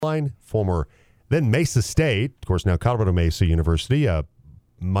line, former then Mesa State, of course, now Colorado Mesa University.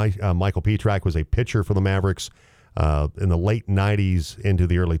 Michael Petrak was a pitcher for the Mavericks in the late 90s into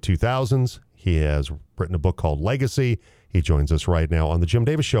the early 2000s. He has written a book called Legacy. He joins us right now on the Jim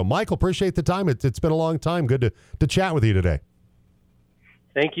Davis Show. Michael, appreciate the time. It's been a long time. Good to chat with you today.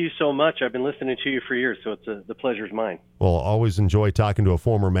 Thank you so much. I've been listening to you for years, so the pleasure's mine. Well, always enjoy talking to a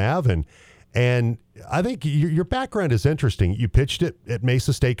former Mav, and I think your background is interesting. You pitched it at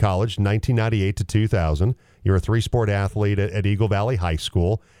Mesa State College, 1998 to 2000. You're a three-sport athlete at Eagle Valley High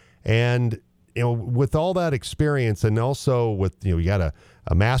School, and with all that experience, and also with you got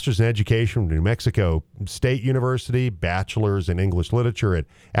a master's in education from New Mexico State University, bachelor's in English literature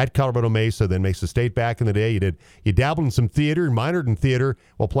at Colorado Mesa, then Mesa State back in the day. You dabbled in some theater and minored in theater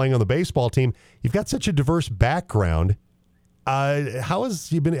while playing on the baseball team. You've got such a diverse background. How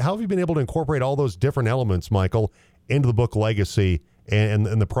have you been able to incorporate all those different elements, Michael, into the book Legacy and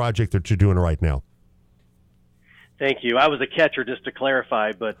the project that you're doing right now? Thank you. I was a catcher, just to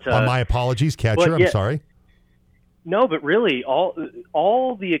clarify, but my apologies, catcher. I'm sorry. No, but really,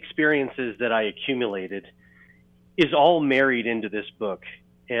 all the experiences that I accumulated is all married into this book.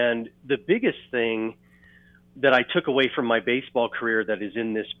 And the biggest thing that I took away from my baseball career that is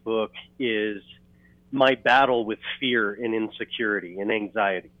in this book is my battle with fear and insecurity and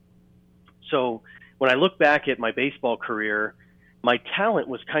anxiety. So when I look back at my baseball career, my talent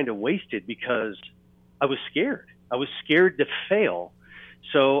was kind of wasted because I was scared. I was scared to fail.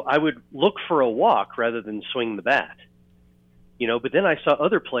 So I would look for a walk rather than swing the bat. But then I saw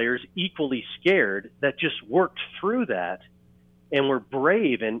other players equally scared that just worked through that and were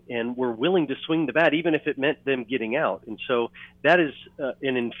brave and were willing to swing the bat, even if it meant them getting out. And so that is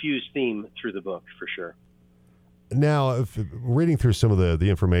an infused theme through the book, for sure. Now, reading through some of the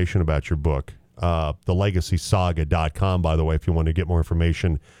information about your book, thelegacysaga.com, by the way, if you want to get more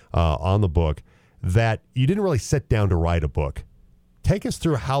information on the book, that you didn't really sit down to write a book. Take us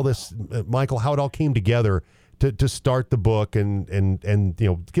through how this, Michael, how it all came together to start the book and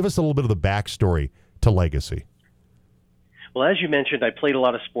give us a little bit of the backstory to Legacy. Well, as you mentioned, I played a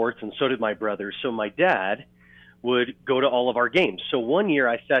lot of sports, and so did my brothers. So my dad would go to all of our games. So one year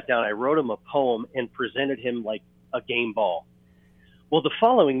I sat down, I wrote him a poem and presented him like a game ball. Well, the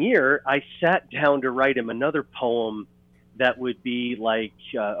following year, I sat down to write him another poem that would be like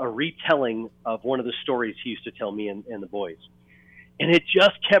a retelling of one of the stories he used to tell me and the boys. And it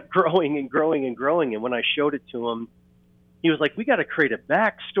just kept growing and growing and growing. And when I showed it to him, he was like, we got to create a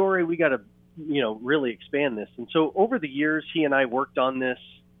backstory. We got to, really expand this. And so over the years, he and I worked on this,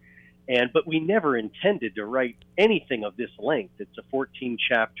 but we never intended to write anything of this length. It's a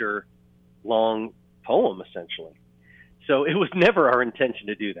 14-chapter long poem, essentially. So it was never our intention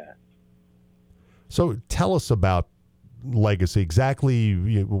to do that. So tell us about Legacy,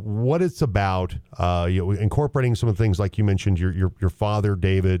 exactly what it's about, incorporating some of the things like you mentioned, your father,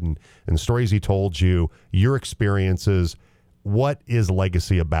 David, and stories he told you, your experiences. What is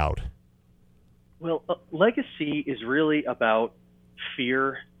Legacy about? Well, Legacy is really about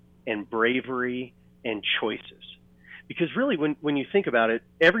fear and bravery and choices. Because really, when you think about it,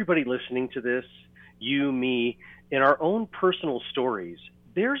 everybody listening to this, you, me, in our own personal stories,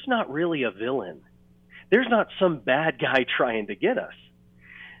 there's not really a villain. There's not some bad guy trying to get us.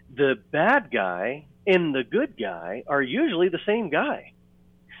 The bad guy and the good guy are usually the same guy.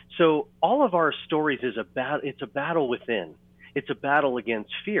 So all of our stories it's a battle within. It's a battle against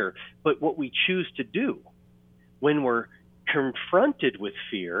fear. But what we choose to do when we're confronted with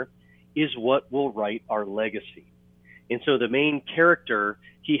fear is what will write our legacy. And so the main character,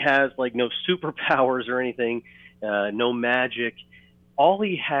 he has like no superpowers or anything, no magic. All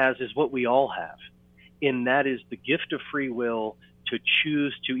he has is what we all have. And that is the gift of free will to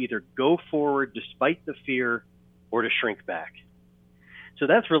choose to either go forward despite the fear or to shrink back. So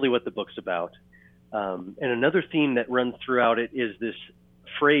that's really what the book's about. And another theme that runs throughout it is this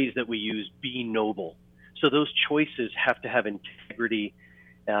phrase that we use, be noble. So those choices have to have integrity,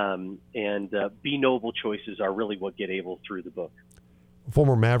 and be noble choices are really what get able through the book.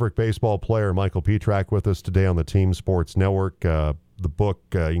 Former Maverick baseball player Michael Petrak with us today on the Team Sports Network. The book,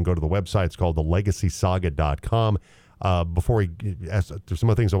 you can go to the website. It's called thelegacysaga.com. Before there's some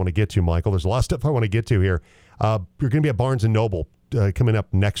other things I want to get to, Michael. There's a lot of stuff I want to get to here. You're going to be at Barnes & Noble coming up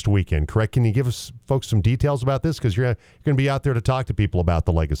next weekend, correct? Can you give us folks some details about this? Because you're going to be out there to talk to people about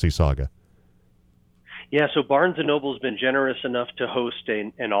the Legacy Saga. Yeah, so Barnes & Noble's been generous enough to host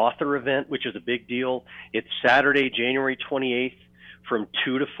an author event, which is a big deal. It's Saturday, January 28th from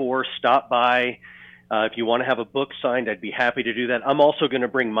 2 to 4. Stop by. If you want to have a book signed, I'd be happy to do that. I'm also going to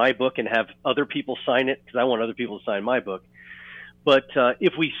bring my book and have other people sign it because I want other people to sign my book. But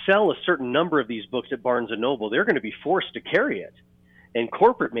if we sell a certain number of these books at Barnes & Noble, they're going to be forced to carry it. And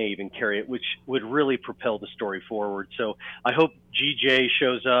corporate may even carry it, which would really propel the story forward. So I hope GJ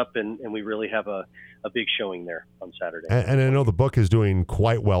shows up and we really have a big showing there on Saturday. And I know the book is doing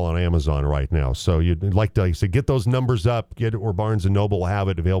quite well on Amazon right now. So you'd like to, like I said, get those numbers up, get it where Barnes & Noble will have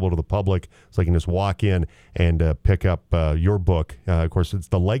it available to the public so they can just walk in and pick up your book. Of course, it's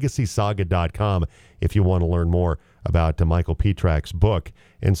thelegacysaga.com if you want to learn more about Michael Petrak's book.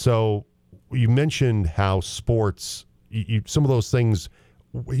 And so you mentioned how sports, some of those things,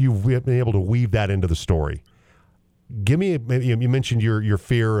 you've been able to weave that into the story. Give me, maybe you mentioned your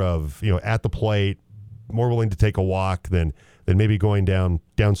fear of, at the plate, more willing to take a walk than maybe going down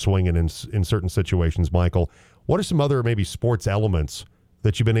swinging in certain situations, Michael. What are some other maybe sports elements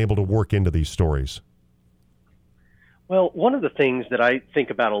that you've been able to work into these stories? Well, one of the things that I think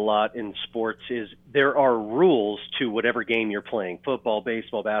about a lot in sports is there are rules to whatever game you're playing, football,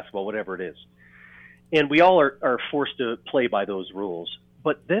 baseball, basketball, whatever it is. And we all are forced to play by those rules.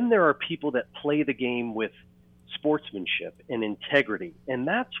 But then there are people that play the game with sportsmanship and integrity, and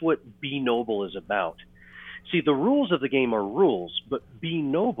that's what Be Noble is about. See, the rules of the game are rules, but Be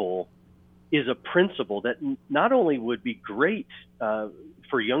Noble is a principle that not only would be great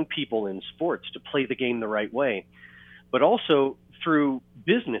for young people in sports to play the game the right way, but also through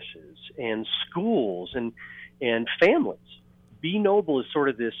businesses and schools and families. Be Noble is sort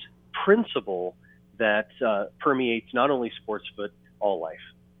of this principle that permeates not only sports, but all life.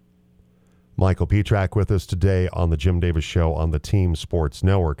 Michael Petrak with us today on the Jim Davis Show on the Team Sports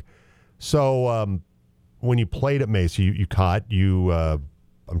Network. So when you played at Mesa, you caught,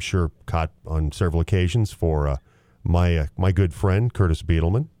 I'm sure, caught on several occasions for my good friend, Curtis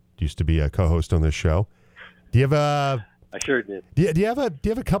Beetleman. Used to be a co-host on this show. Do you have a... I sure did. Do you have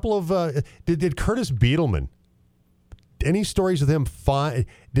a couple of... Did Curtis Beetleman, any stories with him,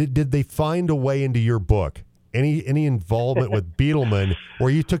 did they find a way into your book? Any involvement with Beetleman where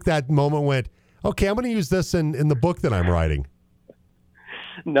you took that moment and went, okay, I'm going to use this in the book that I'm writing?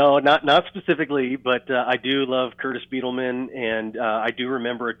 No, not specifically, but I do love Curtis Beetleman, and I do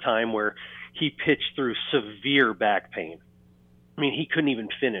remember a time where he pitched through severe back pain. I mean, he couldn't even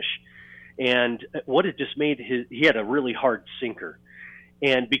finish. And what it just made he had a really hard sinker.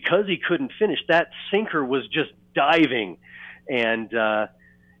 And because he couldn't finish, that sinker was just diving. And,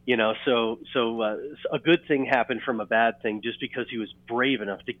 so a good thing happened from a bad thing just because he was brave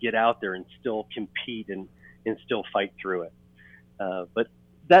enough to get out there and still compete and still fight through it. But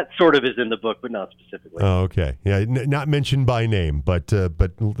that sort of is in the book, but not specifically. Oh, okay. Yeah, not mentioned by name, but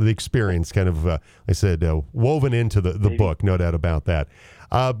the experience kind of, I said, woven into the book, no doubt about that.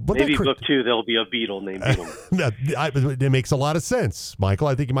 Maybe book 2, there'll be a beetle named Beetleman. It makes a lot of sense, Michael.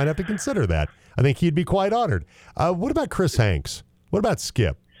 I think you might have to consider that. I think he'd be quite honored. What about Chris Hanks? What about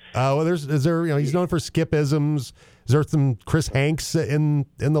Skip? Is there he's known for Skip-isms. Is there some Chris Hanks in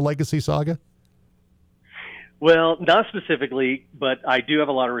the Legacy Saga? Well, not specifically, but I do have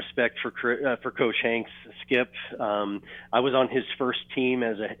a lot of respect for Coach Hanks, Skip. I was on his first team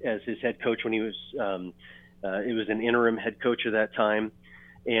as his head coach when he was it was an interim head coach at that time,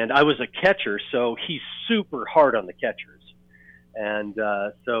 and I was a catcher, so he's super hard on the catchers, and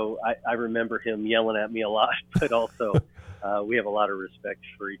so I remember him yelling at me a lot, but also we have a lot of respect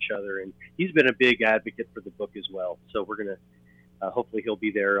for each other, and he's been a big advocate for the book as well. So we're gonna hopefully he'll be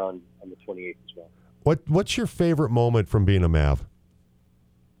there on the 28th as well. What's your favorite moment from being a Mav?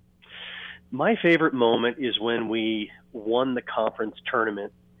 My favorite moment is when we won the conference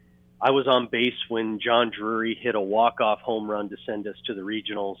tournament. I was on base when John Drury hit a walk-off home run to send us to the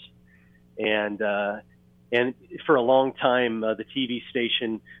regionals. And for a long time, the TV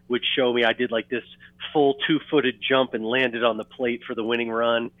station would show me I did like this full 2-footed jump and landed on the plate for the winning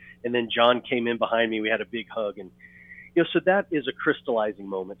run. And then John came in behind me. We had a big hug. And so that is a crystallizing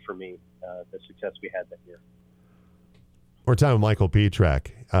moment for me, the success we had that year. We're talking with Michael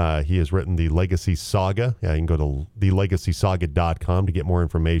Petrak. He has written The Legacy Saga. You can go to thelegacysaga.com to get more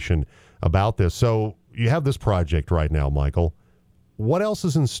information about this. So you have this project right now, Michael. What else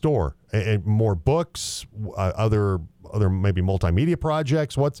is in store? More books, other maybe multimedia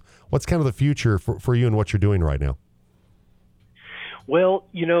projects? What's kind of the future for you and what you're doing right now? Well,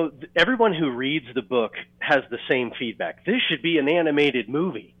 everyone who reads the book has the same feedback. This should be an animated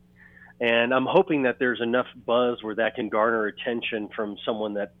movie. And I'm hoping that there's enough buzz where that can garner attention from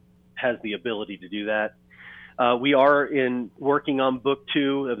someone that has the ability to do that. We are working on book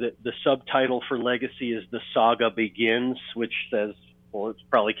 2. The subtitle for Legacy is The Saga Begins, which says, well, it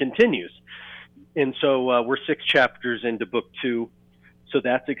probably continues. And so we're 6 chapters into book 2. So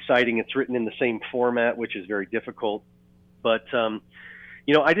that's exciting. It's written in the same format, which is very difficult. But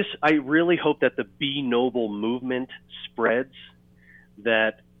I really hope that the Be Noble movement spreads,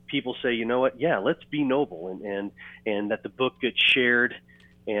 that people say, you know what, yeah, let's be noble, and that the book gets shared.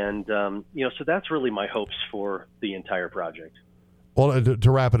 And, so that's really my hopes for the entire project. Well,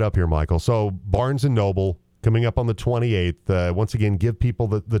 to wrap it up here, Michael, so Barnes & Noble coming up on the 28th. Once again, give people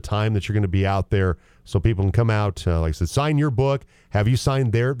the time that you're going to be out there so people can come out, like I said, sign your book, have you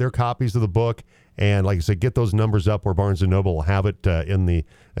sign their copies of the book, and like I said, get those numbers up where Barnes & Noble will have it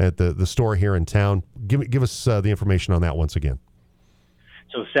at the store here in town. Give us the information on that once again.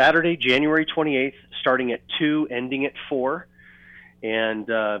 So Saturday, January 28th, starting at 2, ending at 4. And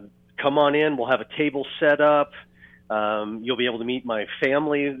come on in. We'll have a table set up. You'll be able to meet my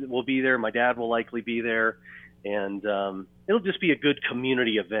family. Will be there. My dad will likely be there. And it'll just be a good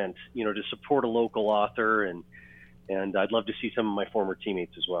community event, to support a local author. And I'd love to see some of my former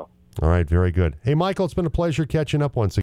teammates as well. All right, very good. Hey, Michael, it's been a pleasure catching up once again.